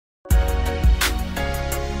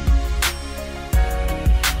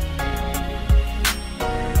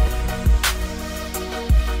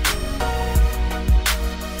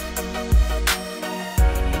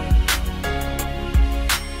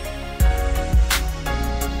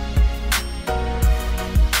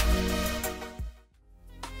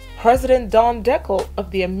President Dekle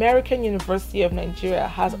of the American University of Nigeria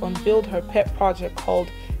has unveiled her pet project called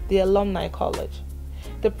the Alumni College.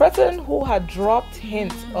 The president, who had dropped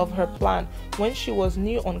hints of her plan when she was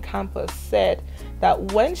new on campus, said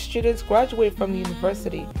that when students graduate from the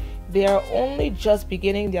university, they are only just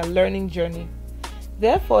beginning their learning journey.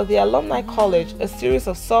 Therefore, the Alumni College, a series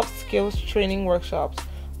of soft skills training workshops,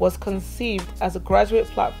 was conceived as a graduate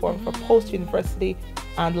platform for post-university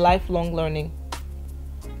and lifelong learning.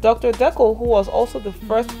 Dr. Dekle, who was also the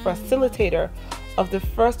first facilitator of the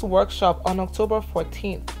first workshop on October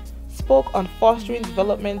 14th, spoke on fostering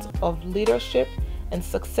development of leadership and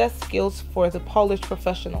success skills for the polished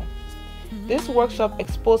professional. This workshop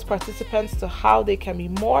exposed participants to how they can be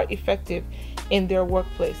more effective in their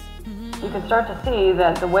workplace. You can start to see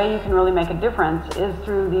that the way you can really make a difference is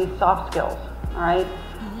through these soft skills, all right?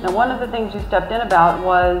 Now, one of the things you stepped in about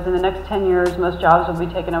was in the next 10 years, most jobs will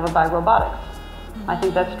be taken over by robotics. I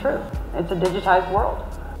think that's true. It's a digitized world.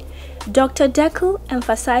 Dr. Dekle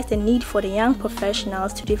emphasized the need for the young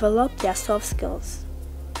professionals to develop their soft skills.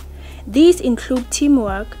 These include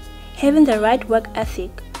teamwork, having the right work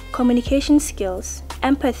ethic, communication skills,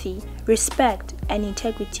 empathy, respect, and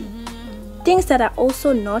integrity. Things that are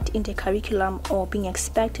also not in the curriculum or being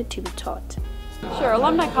expected to be taught. Sure,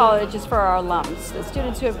 Alumni College is for our alums, the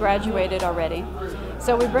students who have graduated already.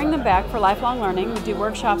 So we bring them back for lifelong learning. We do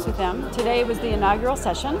workshops with them. Today was the inaugural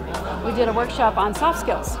session. We did a workshop on soft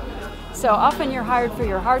skills. So often you're hired for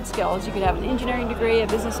your hard skills. You could have an engineering degree, a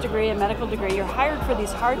business degree, a medical degree. You're hired for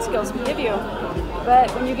these hard skills we give you. But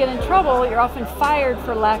when you get in trouble, you're often fired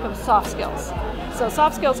for lack of soft skills. So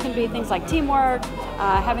soft skills can be things like teamwork,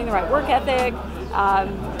 having the right work ethic,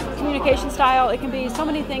 communication style. It can be so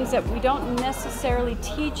many things that we don't necessarily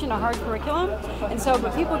teach in a hard curriculum. And so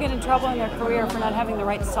but people get in trouble in their career for not having the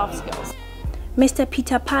right soft skills. Mr.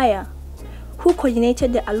 Peter Paya, who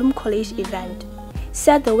coordinated the Alum College event,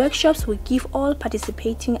 said the workshops will give all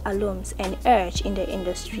participating alums an edge in the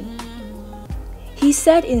industry. He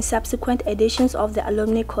said in subsequent editions of the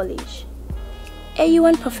Alumni College,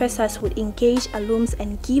 AUN professors would engage alums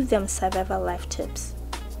and give them survival life tips.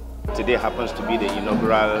 Today happens to be the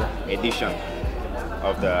inaugural edition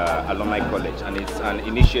of the Alumni College, and it's an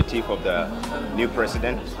initiative of the new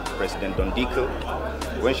president, President Dekle.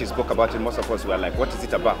 When she spoke about it, most of us were like, what is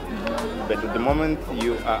it about? But the moment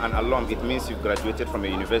you are an alum, it means you've graduated from a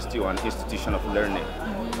university or an institution of learning.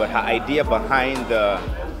 But her idea behind the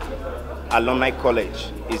Alumni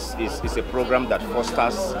College is a program that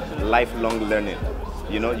fosters lifelong learning.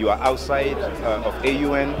 You know, you are outside of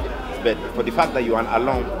AUN, but for the fact that you are an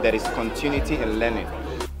alum, there is continuity in learning.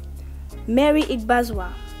 Mary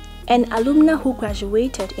Igbazwa, an alumna who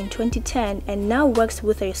graduated in 2010 and now works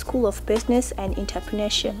with a School of Business and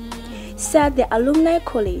Entrepreneurship, said the Alumni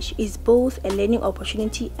College is both a learning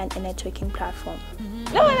opportunity and a networking platform.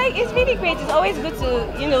 No, like it's really great. It's always good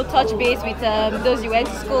to, touch base with those you went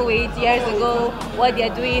to school with years ago, what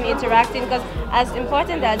they're doing, interacting. Because as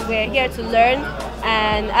important as we're here to learn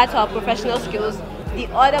and add to our professional skills, the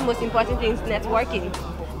other most important thing is networking.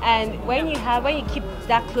 And when you keep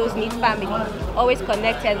that close-knit family, always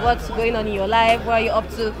connected, what's going on in your life, what are you up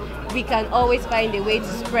to, we can always find a way to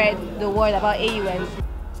spread the word about AUN.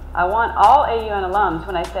 I want all AUN alums,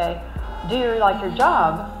 when I say, do you like your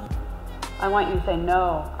job? I want you to say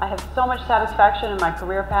no. I have so much satisfaction in my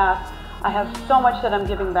career path. I have so much that I'm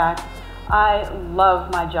giving back. I love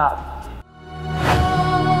my job.